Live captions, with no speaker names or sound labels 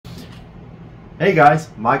Hey guys,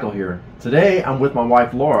 Michael here. Today I'm with my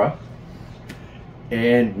wife Laura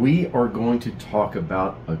and we are going to talk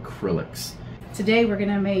about acrylics. Today we're going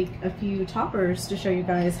to make a few toppers to show you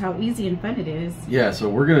guys how easy and fun it is. Yeah, so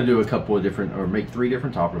we're going to do a couple of different, or make 3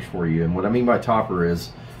 different toppers for you. And what I mean by topper is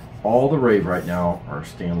all the rave right now are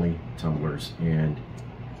Stanley tumblers and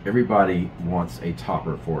everybody wants a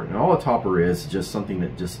topper for it. And all a topper is just something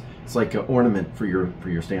that it's like an ornament for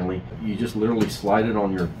your Stanley. You just literally slide it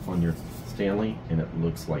on your Stanley and it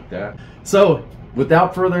looks like that. So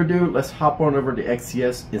without further ado, let's hop on over to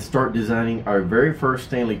XCS and start designing our very first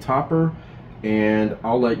Stanley topper, and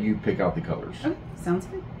I'll let you pick out the colors. Okay, sounds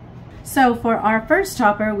good. So for our first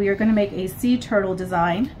topper, we are going to make a sea turtle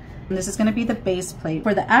design. And this is going to be the base plate.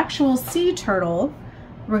 For the actual sea turtle,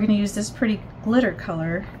 we're going to use this pretty glitter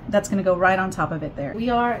color that's going to go right on top of it there. We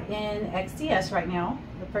are in XCS right now.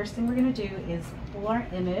 The first thing we're going to do is pull our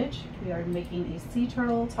image. We are making a sea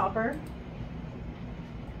turtle topper.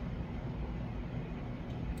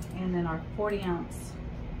 And then our 40-ounce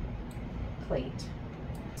plate.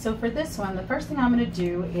 So for this one, the first thing I'm going to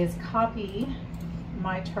do is copy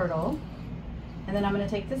my turtle, and then I'm going to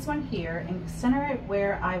take this one here and center it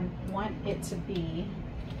where I want it to be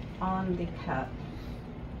on the cup.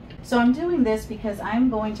 So I'm doing this because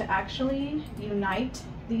I'm going to actually unite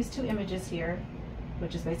these 2 images here,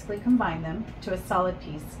 which is basically combine them to a solid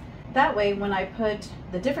piece. That way, when I put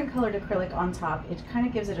the different colored acrylic on top, it kind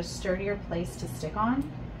of gives it a sturdier place to stick on.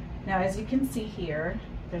 Now, as you can see here,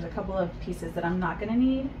 there's a couple of pieces that I'm not going to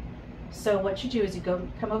need. So what you do is you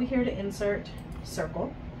come over here to insert,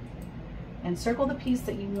 circle, and circle the piece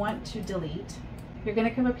that you want to delete. You're going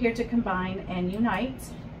to come up here to combine and unite,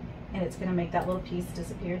 and it's going to make that little piece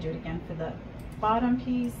disappear. Do it again for the bottom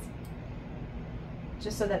piece,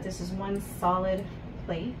 just so that this is one solid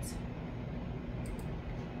plate.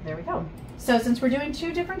 There we go. So since we're doing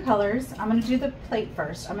 2 different colors, I'm going to do the plate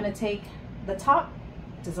first. I'm going to take the top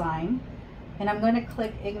design and I'm going to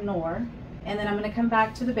click ignore, and then I'm going to come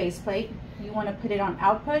back to the base plate. You want to put it on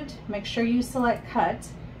output, make sure you select cut,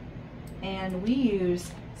 and we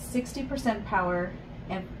use 60% power,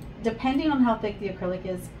 and depending on how thick the acrylic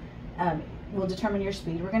is will determine your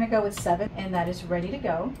speed. We're going to go with 7, and that is ready to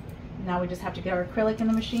go. Now we just have to get our acrylic in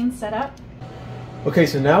the machine set up. Okay,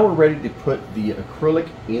 so now we're ready to put the acrylic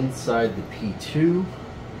inside the P2.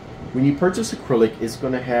 When you purchase acrylic, it's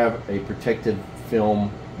going to have a protective film,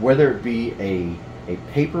 whether it be a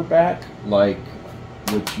paperback like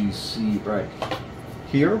what you see right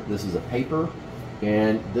here. This is a paper,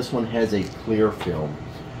 and this one has a clear film.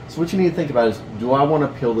 So what you need to think about is, do I want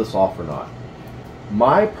to peel this off or not?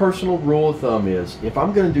 My personal rule of thumb is, if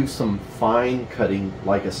I'm going to do some fine cutting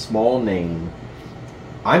like a small name,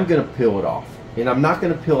 I'm going to peel it off. And I'm not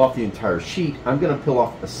going to peel off the entire sheet. I'm going to peel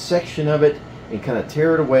off a section of it and kind of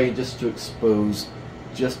tear it away just to expose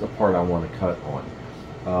just the part I want to cut on.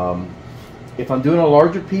 If I'm doing a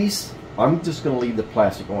larger piece, I'm just going to leave the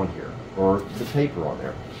plastic on here, or the paper on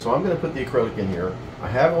there. So I'm going to put the acrylic in here. I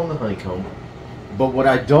have on the honeycomb, but what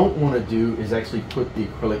I don't want to do is actually put the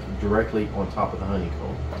acrylic directly on top of the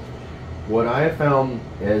honeycomb. What I have found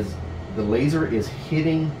as the laser is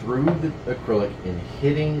hitting through the acrylic and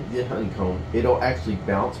hitting the honeycomb, it'll actually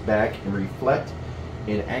bounce back and reflect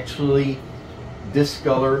and actually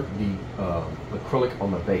discolor the acrylic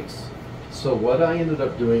on the base. So what I ended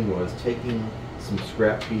up doing was taking some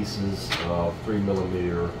scrap pieces of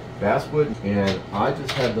 3mm basswood, and I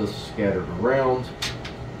just had those scattered around,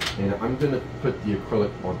 and I'm going to put the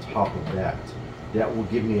acrylic on top of that. That will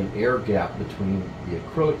give me an air gap between the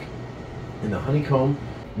acrylic and the honeycomb.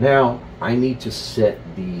 Now I need to set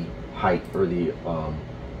the height, or the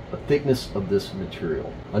thickness of this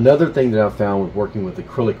material. Another thing that I found with working with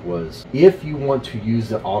acrylic was, if you want to use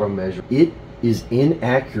the auto measure, it is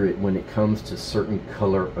inaccurate when it comes to certain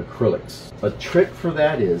color acrylics. A trick for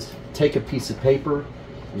that is, take a piece of paper,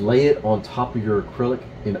 lay it on top of your acrylic,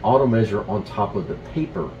 and auto measure on top of the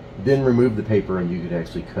paper. Then remove the paper and you can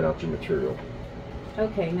actually cut out your material.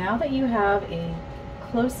 Okay, now that you have a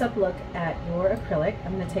close-up look at your acrylic,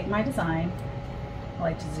 I'm going to take my design. I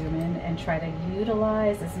like to zoom in and try to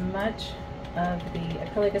utilize as much of the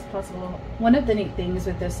acrylic as possible. One of the neat things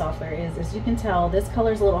with this software is, as you can tell, this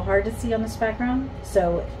color is a little hard to see on this background.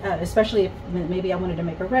 So especially if maybe I wanted to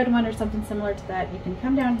make a red one or something similar to that, you can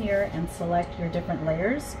come down here and select your different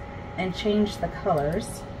layers and change the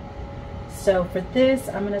colors. So for this,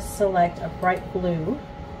 I'm going to select a bright blue.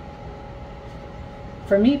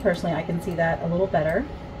 For me personally, I can see that a little better,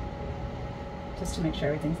 just to make sure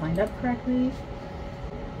everything's lined up correctly.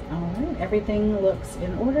 All right, everything looks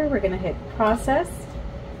in order. We're going to hit process,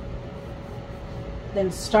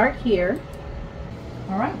 then start here.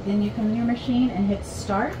 All right, then you come to your machine and hit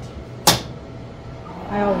start.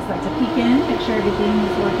 I always like to peek in, make sure everything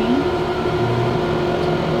is working.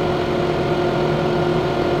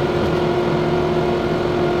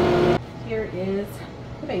 Here is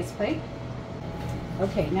the base plate.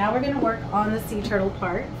 Okay, now we're going to work on the sea turtle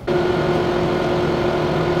part.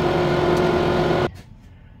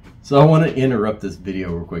 So I want to interrupt this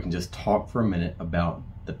video real quick and just talk for a minute about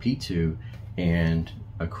the P2 and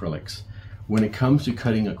acrylics. When it comes to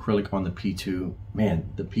cutting acrylic on the P2, man,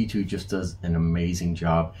 the P2 just does an amazing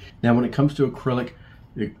job. Now when it comes to acrylic,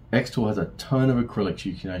 xTool has a ton of acrylics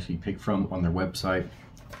you can actually pick from on their website.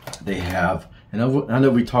 They have, and I know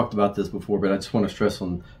we talked about this before, but I just want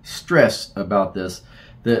to stress about this.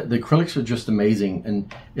 The acrylics are just amazing,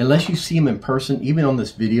 and unless you see them in person, even on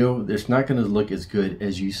this video, it's not going to look as good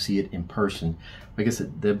as you see it in person. Like I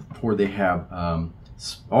said before, they have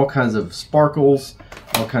all kinds of sparkles,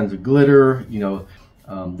 all kinds of glitter. You know,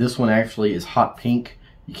 this one actually is hot pink.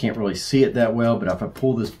 You can't really see it that well, but if I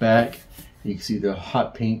pull this back, you can see the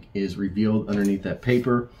hot pink is revealed underneath that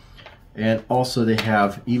paper. And also they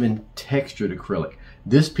have even textured acrylic.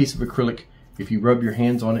 This piece of acrylic, if you rub your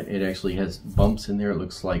hands on it, it actually has bumps in there. It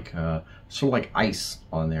looks like sort of like ice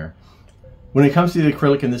on there. When it comes to the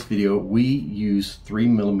acrylic in this video, we use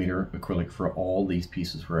 3mm acrylic for all these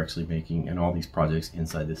pieces we're actually making and all these projects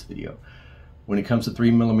inside this video. When it comes to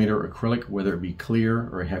 3mm acrylic, whether it be clear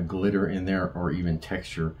or have glitter in there or even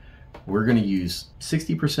texture, we're going to use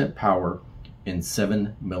 60% power and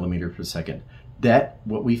 7mm per second. That,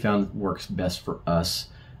 what we found, works best for us.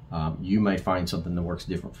 You may find something that works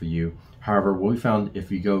different for you. However, what we found,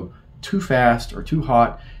 if you go too fast or too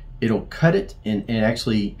hot, it'll cut it, and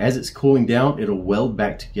actually, as it's cooling down, it'll weld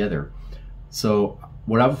back together. So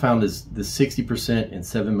what I've found is the 60% and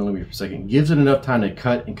 7mm per second gives it enough time to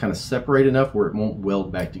cut and kind of separate enough where it won't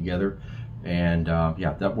weld back together. And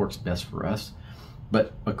yeah, that works best for us.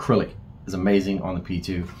 But acrylic is amazing on the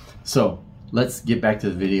P2. So let's get back to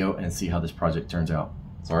the video and see how this project turns out.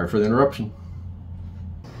 Sorry for the interruption.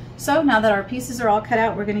 So now that our pieces are all cut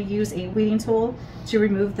out, we're going to use a weeding tool to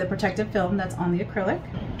remove the protective film that's on the acrylic.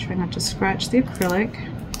 Try not to scratch the acrylic.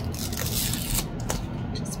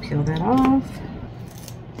 Just peel that off.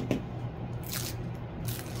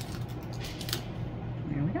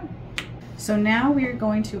 There we go. So now we're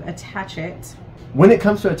going to attach it. When it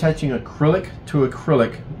comes to attaching acrylic to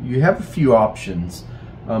acrylic, you have a few options.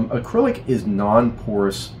 Acrylic is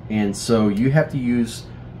non-porous, and so you have to use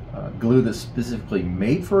glue that's specifically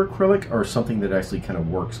made for acrylic or something that actually kind of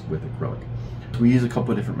works with acrylic. We use a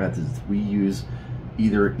couple of different methods. We use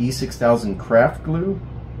either E6000 craft glue,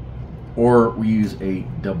 or we use a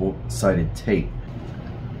double-sided tape.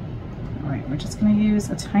 All right, we're just going to use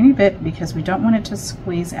a tiny bit because we don't want it to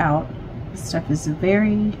squeeze out. This stuff is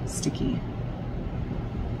very sticky.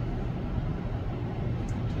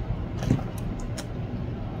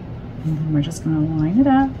 And then we're just going to line it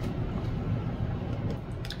up.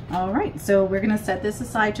 All right, so we're going to set this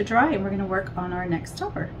aside to dry, and we're going to work on our next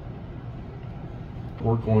topper.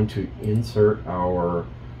 We're going to insert our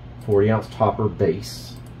 40-ounce topper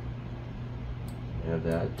base. Add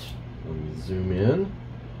that. Let me zoom in.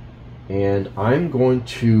 And I'm going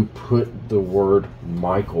to put the word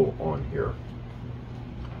Michael on here.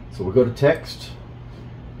 So we'll go to text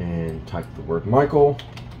and type the word Michael.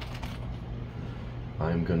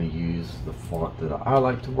 I'm going to use the font that I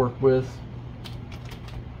like to work with.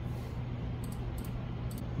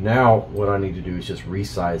 Now what I need to do is just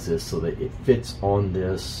resize this so that it fits on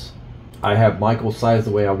this. I have Michael sized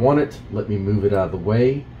the way I want it. Let me move it out of the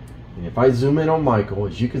way. And if I zoom in on Michael,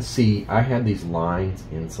 as you can see, I have these lines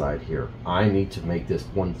inside here. I need to make this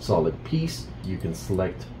one solid piece. You can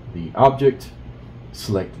select the object,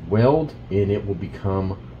 select weld, and it will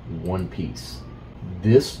become one piece.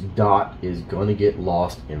 This dot is going to get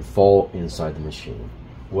lost and fall inside the machine.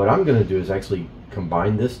 What I'm going to do is actually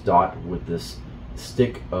combine this dot with this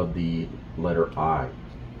stick of the letter I.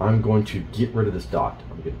 I'm going to get rid of this dot.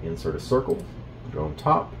 I'm going to insert a circle, put it on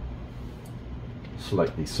top,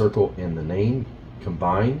 select the circle and the name,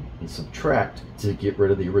 combine and subtract to get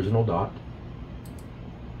rid of the original dot.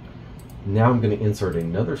 Now I'm going to insert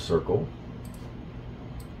another circle,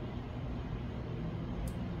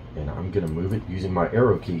 and I'm going to move it using my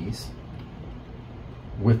arrow keys.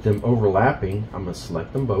 With them overlapping, I'm going to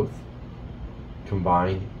select them both,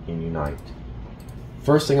 combine and unite.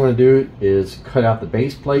 First thing I'm going to do is cut out the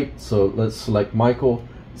base plate. So let's select Michael,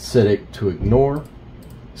 set it to ignore,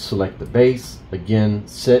 select the base, again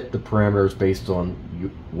set the parameters based on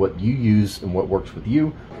what you use and what works with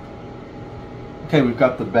you. Okay, we've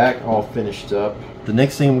got the back all finished up. The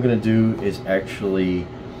next thing I'm going to do is actually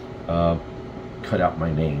cut out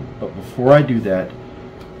my name. But before I do that,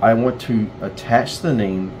 I want to attach the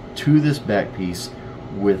name to this back piece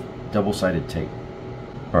with double-sided tape.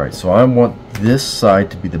 Alright, so I want this side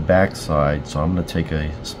to be the back side, so I'm going to take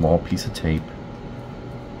a small piece of tape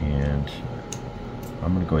and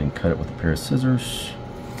I'm going to go ahead and cut it with a pair of scissors.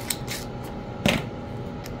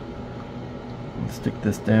 Stick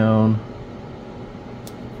this down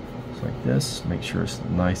just like this, make sure it's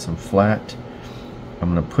nice and flat.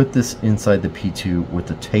 I'm going to put this inside the P2 with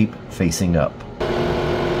the tape facing up.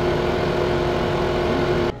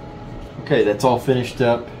 Okay, that's all finished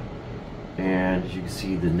up, and as you can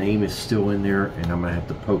see the name is still in there, and I'm going to have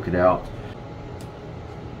to poke it out.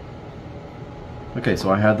 Okay,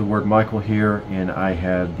 so I have the word Michael here, and I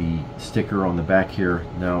have the sticker on the back here.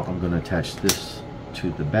 Now I'm going to attach this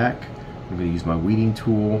to the back. I'm going to use my weeding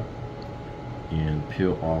tool and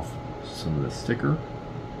peel off some of the sticker.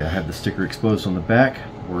 I have the sticker exposed on the back,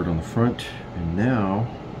 word on the front, and now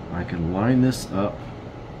I can line this up,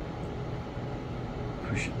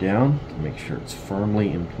 push it down to make sure it's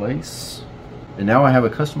firmly in place. And now I have a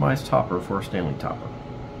customized topper for a Stanley topper.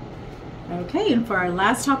 Okay, and for our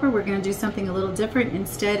last topper, we're going to do something a little different.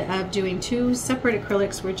 Instead of doing two separate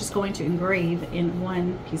acrylics, we're just going to engrave in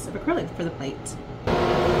one piece of acrylic for the plate.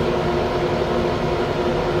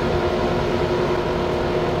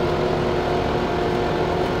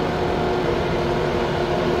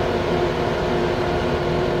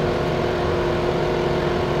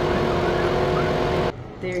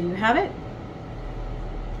 There you have it.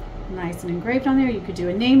 Nice and engraved on there. You could do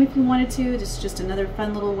a name if you wanted to. It's just another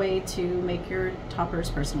fun little way to make your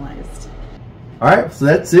toppers personalized. Alright, so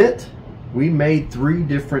that's it. We made 3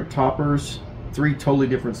 different toppers, 3 totally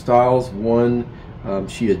different styles. One,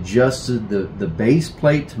 she adjusted the base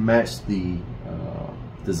plate to match the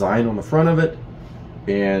design on the front of it,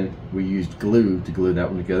 and we used glue to glue that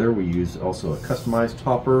one together. We used also a customized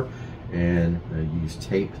topper and used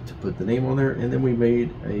tape to put the name on there, and then we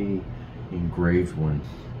made a engraved one.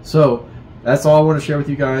 So that's all I want to share with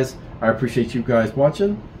you guys. I appreciate you guys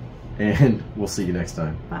watching, and we'll see you next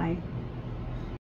time. Bye.